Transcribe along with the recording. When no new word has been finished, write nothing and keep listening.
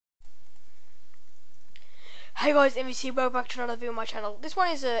Hey guys, Envyz here, welcome back to another video on my channel. This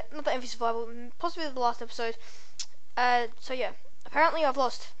one is another Envyz Survival, possibly the last episode. So yeah, apparently I've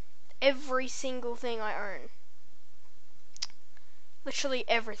lost every single thing I own. Literally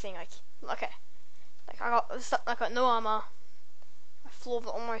everything. I got no armor. My floor's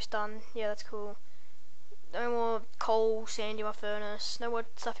almost done. Yeah, that's cool. No more coal, sand in my furnace. No more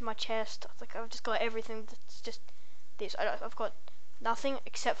stuff in my chest. I've just got everything. That's just this. I've got nothing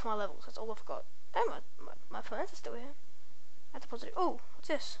except for my levels. That's all I've got. Oh, my plants are still here. I deposited. Oh, what's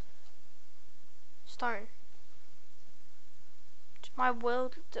this? Stone. Did my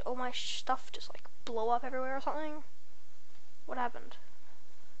world, did all my stuff just like blow up everywhere or something? What happened?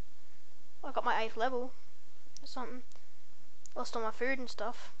 Well, I got my 8th level or something. Lost all my food and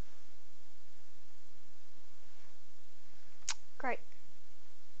stuff. Great.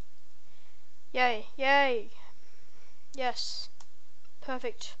 Yay, yay. Yes.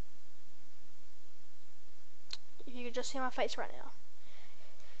 Perfect. If you could just see my face right now,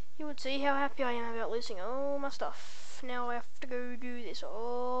 you would see how happy I am about losing all my stuff. Now I have to go do this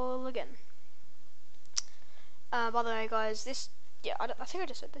all again. By the way, guys, I think I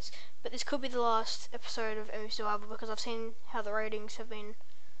just said this, but this could be the last episode of Envyz Survival because I've seen how the ratings have been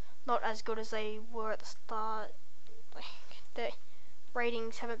not as good as they were at the start. Like, the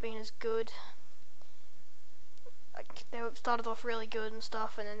ratings haven't been as good. Like, they started off really good and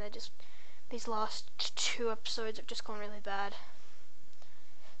stuff, and then these last 2 episodes have just gone really bad.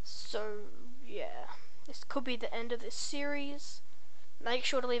 So yeah, this could be the end of this series. Make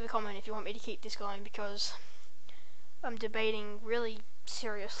sure to leave a comment if you want me to keep this going, because I'm debating really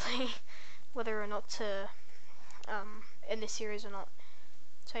seriously whether or not to end this series or not.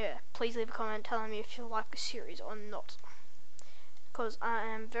 So yeah, please leave a comment telling me if you like the series or not, because I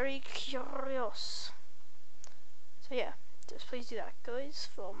am very curious. So yeah, just please do that, guys,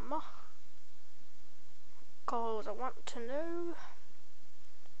 for me, because I want to know.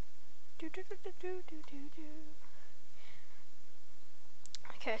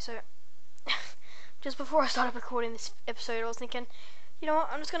 Okay, so just before I started recording this episode, I was thinking, you know what,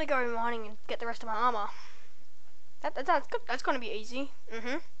 I'm just gonna go mining and get the rest of my armor. That's gonna be easy.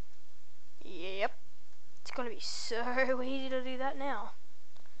 Yep. It's gonna be so easy to do that now,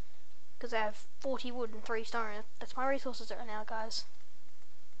 because I have 40 wood and 3 stone. That's my resources right now, guys.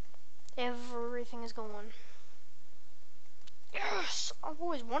 Everything is gone. Yes! I've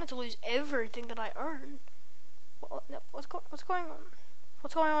always wanted to lose everything that I own. What's going on?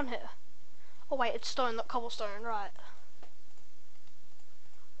 What's going on here? Oh wait, it's stone, not cobblestone, right.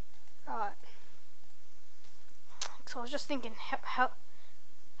 Right. So I was just thinking,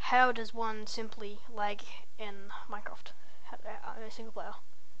 how does one simply lag in Minecraft? In a single player?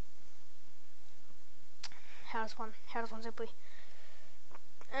 How does one simply?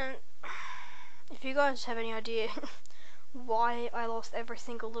 And if you guys have any idea why I lost every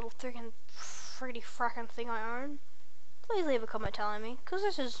single little frickin' frackin' thing I own, please leave a comment telling me, because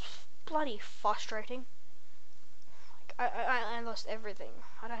this is bloody frustrating. Like, I lost everything.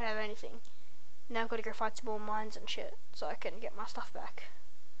 I don't have anything. Now I've got to go find some more mines and shit so I can get my stuff back.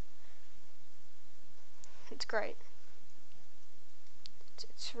 It's great.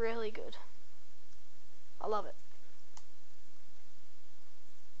 It's really good. I love it.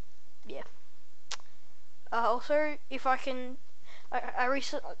 Yeah. Also, if I can, I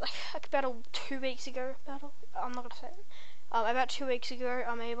recently, like about 2 weeks ago, I'm not gonna say it. About 2 weeks ago,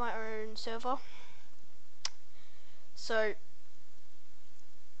 I made my own server. So,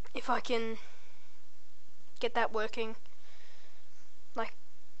 if I can get that working, like,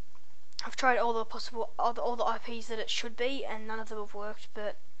 I've tried all the IPs that it should be, and none of them have worked.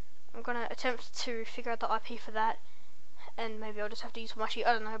 But I'm gonna attempt to figure out the IP for that. And maybe I'll just have to use my sheet,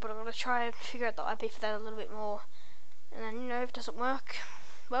 I don't know, but I'm going to try and figure out the IP for that a little bit more. And then, you know, if it doesn't work,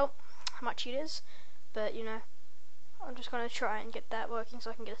 well, how much it is. But, you know, I'm just going to try and get that working so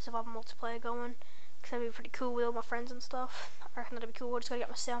I can get a survival multiplayer going. Because that'd be pretty cool with all my friends and stuff. I reckon that'd be cool. I just got to get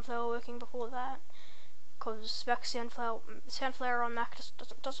my sound flare working before that. Because Mac sound flare on Mac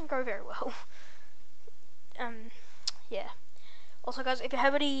just doesn't go very well. Yeah. Also, guys, if you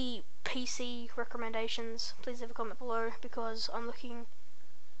have any PC recommendations, please leave a comment below, because I'm looking,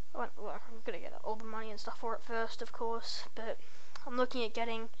 well, I'm gonna get all the money and stuff for it first, of course, but I'm looking at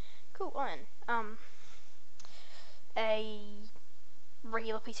getting, cool iron, a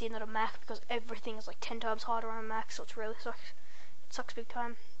regular PC, not a Mac, because everything is like 10 times harder on a Mac, so it really sucks. It sucks big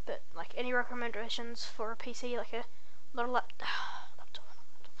time. But like, any recommendations for a PC, like not a laptop.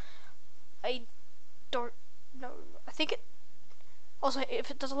 I don't know. I think it. Also, if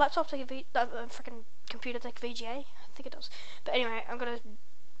it does a laptop take a freaking computer take VGA, I think it does. But anyway, I'm gonna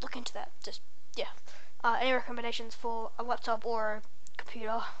look into that. Just yeah. Any recommendations for a laptop or a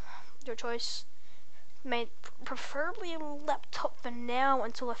computer? Your choice. Preferably a laptop for now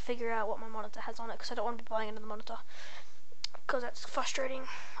until I figure out what my monitor has on it, because I don't want to be buying another monitor, because that's frustrating.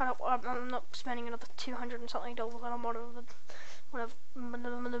 I'm not spending another $200 and something on a monitor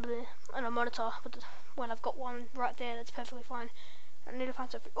when I've got one right there that's perfectly fine. I need to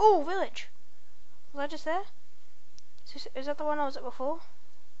find something. Oh, village! Was I just there? Is that the one I was at before?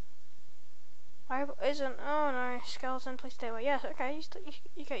 I isn't. Oh no, skeleton, please stay away. Yes, okay,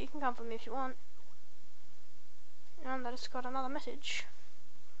 you can come for me if you want. And I just got another message.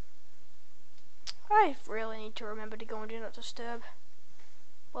 I really need to remember to go and do not disturb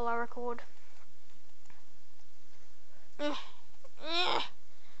while I record.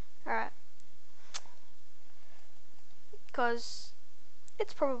 Alright. Because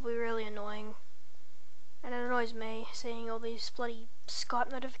it's probably really annoying. And it annoys me seeing all these bloody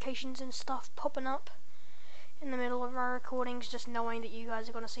Skype notifications and stuff popping up in the middle of my recordings, just knowing that you guys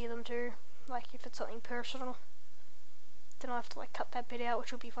are going to see them too. Like if it's something personal, then I have to like cut that bit out,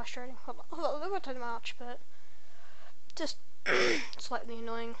 which would be frustrating. Not too much, but just slightly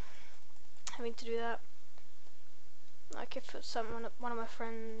annoying having to do that. Like if it's one of my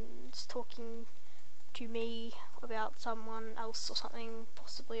friends talking to me about someone else or something,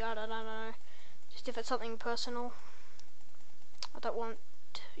 possibly, I don't know. Just if it's something personal, I don't want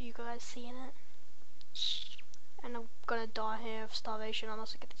you guys seeing it. And I'm gonna die here of starvation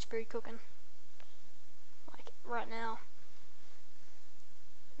unless I get this food cooking. Like, right now.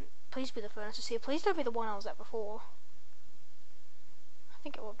 Please be the furnace to see it. Please don't be the one I was at before. I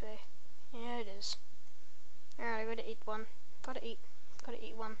think it will be. Yeah, it is. Alright, I gotta eat one. Gotta eat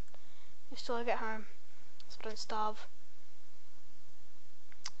one. Just till I get home, so I don't starve.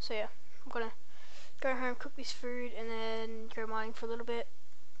 So yeah, I'm gonna go home, cook this food, and then go mining for a little bit,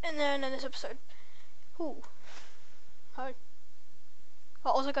 and then in this episode. Ooh. Oh.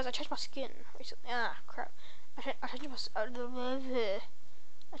 Also, guys, I changed my skin recently. Ah, crap. I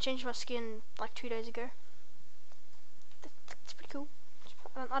changed my skin like 2 days ago. That's pretty cool.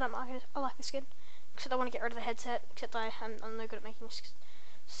 I don't like it. I like the skin. Except I want to get rid of the headset. Except I'm no good at making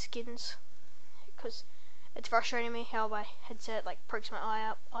skins, because it's frustrating me how my headset like pokes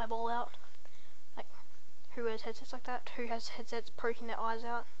my eyeball out. Like, who wears headsets like that? Who has headsets poking their eyes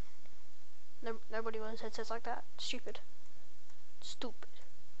out? Nobody wears headsets like that. Stupid.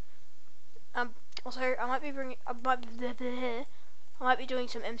 Also, I might be doing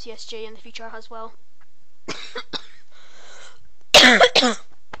some MCSG in the future as well.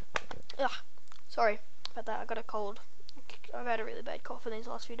 Ugh, sorry about that. I got a cold. I've had a really bad cough in these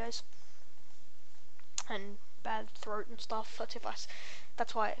last few days, and bad throat and stuff.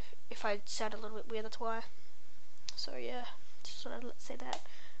 That's why if I sound a little bit weird, that's why. So yeah, just thought I'd say that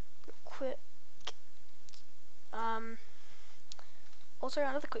real quick. Also,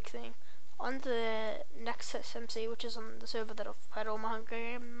 another quick thing. On the Nexus MC, which is on the server that I've played all my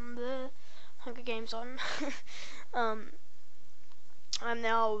Hunger Games on, I'm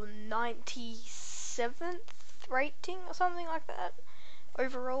now 97th rating or something like that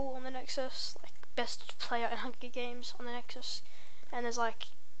overall on the Nexus, like best player in Hunger Games on the Nexus. And there's like,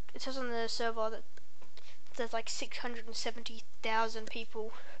 it says on the server that there's like 670,000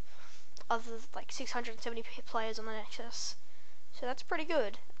 people, like 670 players on the Nexus. So that's pretty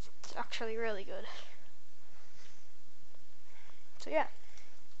good. It's actually really good. So yeah.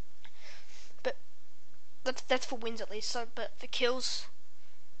 But that's for wins at least. So, but for kills,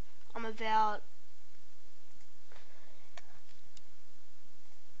 I'm about,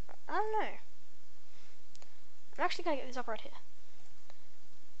 I don't know. I'm actually gonna get this up right here.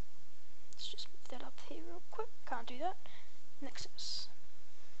 Let's just move that up here real quick. Can't do that. Nexus.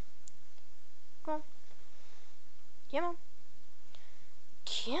 Come on. Come on.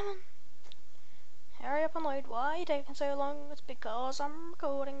 Come on. Hurry up and load. Why are you taking so long? It's because I'm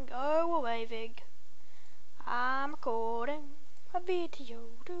recording. Go away, Vig. I'm recording a video.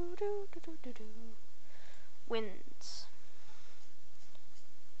 Wins.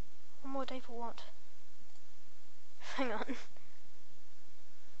 One more day for what? Hang on.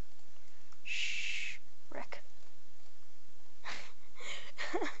 Shh. Wreck.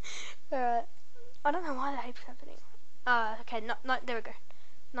 Alright. I don't know why that keeps happening. Okay, there we go.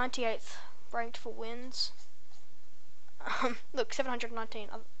 98th ranked for wins. Look,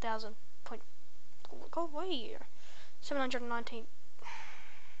 719,000 point. Go away.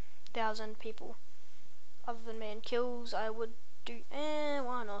 719,000 people other than me. And kills, I would do.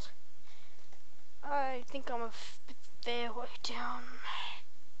 Why not? I think I'm a fair way down.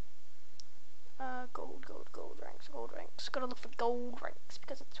 Gold ranks. Gotta look for gold ranks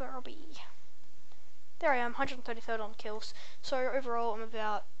because that's where I'll be. there I am, 133rd on kills. So overall, I'm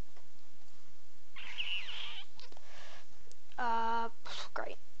about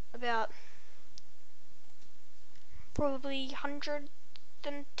great, about probably 110th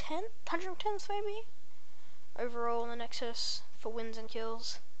maybe overall in the Nexus for wins and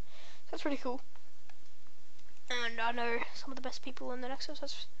kills. So that's pretty cool. And I know some of the best people in the Nexus.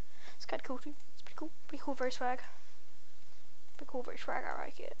 That's kind of cool too. It's pretty cool. Pretty cool, very swag. Pretty cool, very swag. I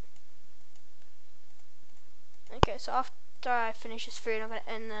like it. Okay, so after I finish this food, I'm gonna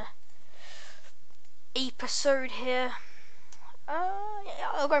end the episode here. Yeah,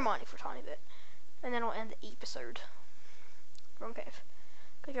 I'll go mining for a tiny bit, and then I'll end the episode. Wrong cave.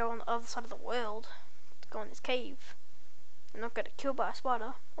 Gotta go on the other side of the world to go in this cave. I'm not gonna get killed by a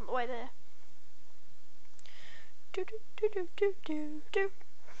spider on the way there. Do do do do do do do.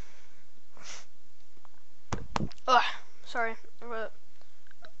 Ugh, sorry, I'm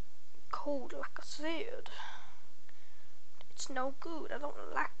cold like I said. It's no good. I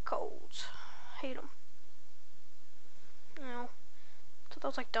don't like colds. Hate them. You know, I thought that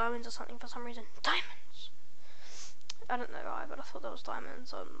was like diamonds or something for some reason. Diamonds. I don't know why, but I thought that was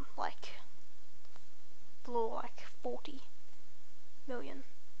diamonds on like floor like 40 million.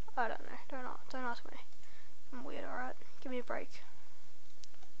 I don't know. Don't ask me. I'm weird. Alright, give me a break.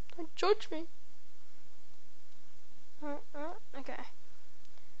 Don't judge me. Okay.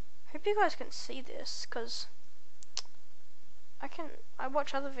 Hope you guys can see this, cause I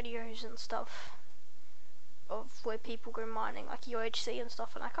watch other videos and stuff of where people go mining, like UHC and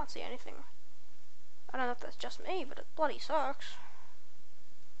stuff, and I can't see anything. I don't know if that's just me, but it bloody sucks.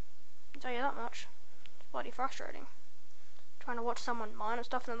 I'll tell you that much. It's bloody frustrating. Trying to watch someone mine and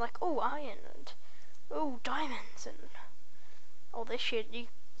stuff, and they're like, oh, iron, and oh, diamonds, and all this shit.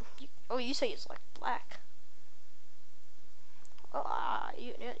 You say it's like black. Oh,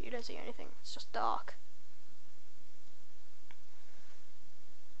 you don't see anything. It's just dark.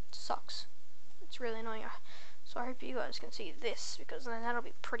 It sucks. It's really annoying. So I hope you guys can see this, because then that'll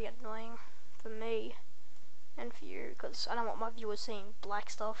be pretty annoying for me and for you, because I don't want my viewers seeing black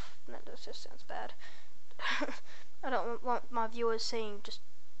stuff. That just sounds bad. I don't want my viewers seeing just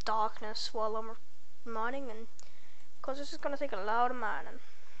darkness while I'm mining, and because this is going to take a lot of mining.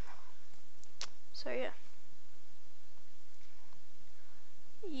 So yeah.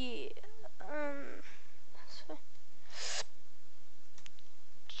 Yeah, so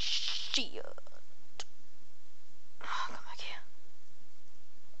shit. Oh, come back here.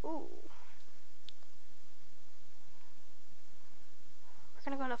 Ooh.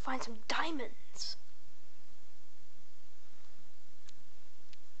 We're gonna find some diamonds.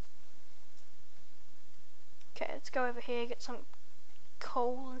 Okay, let's go over here, get some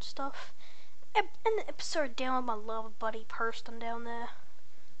coal and stuff. End the episode down with my lava buddy Preston down there.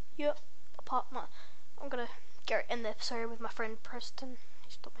 Yep, I'm gonna go end the episode with my friend Preston.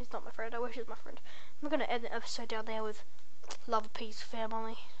 He's not my friend, I wish he was my friend. I'm gonna end the episode down there with Lava Peace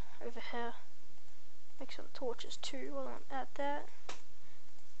family over here. Make some torches too while I'm at that.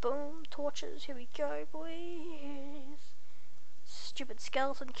 Boom, torches, here we go, boys. Stupid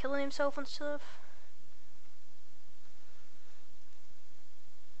skeleton killing himself and stuff.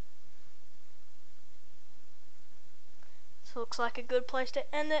 So looks like a good place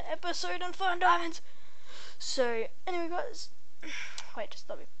to end the episode and find diamonds. So anyway guys, wait, just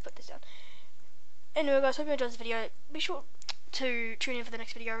let me put this down. Anyway guys, hope you enjoyed this video. Be sure to tune in for the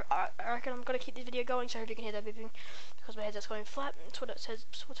next video. I reckon I'm gonna keep this video going, so I hope you can hear that beeping, because my headset's going flat. That's what it says.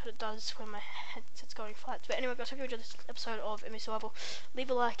 That's what it does when my headset's going flat. But anyway guys, hope you enjoyed this episode of Envyz Survival. Leave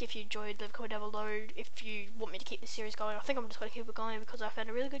a like if you enjoyed. Leave a comment down below if you want me to keep this series going. I think I'm just gonna keep it going because I found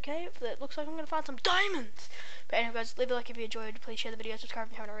a really good cave that looks like I'm gonna find some diamonds. But anyway guys, leave a like if you enjoyed. Please share the video, subscribe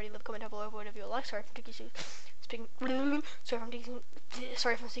if you haven't already. Leave a comment down below whatever you like. Sorry if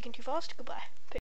I'm speaking too fast. Goodbye.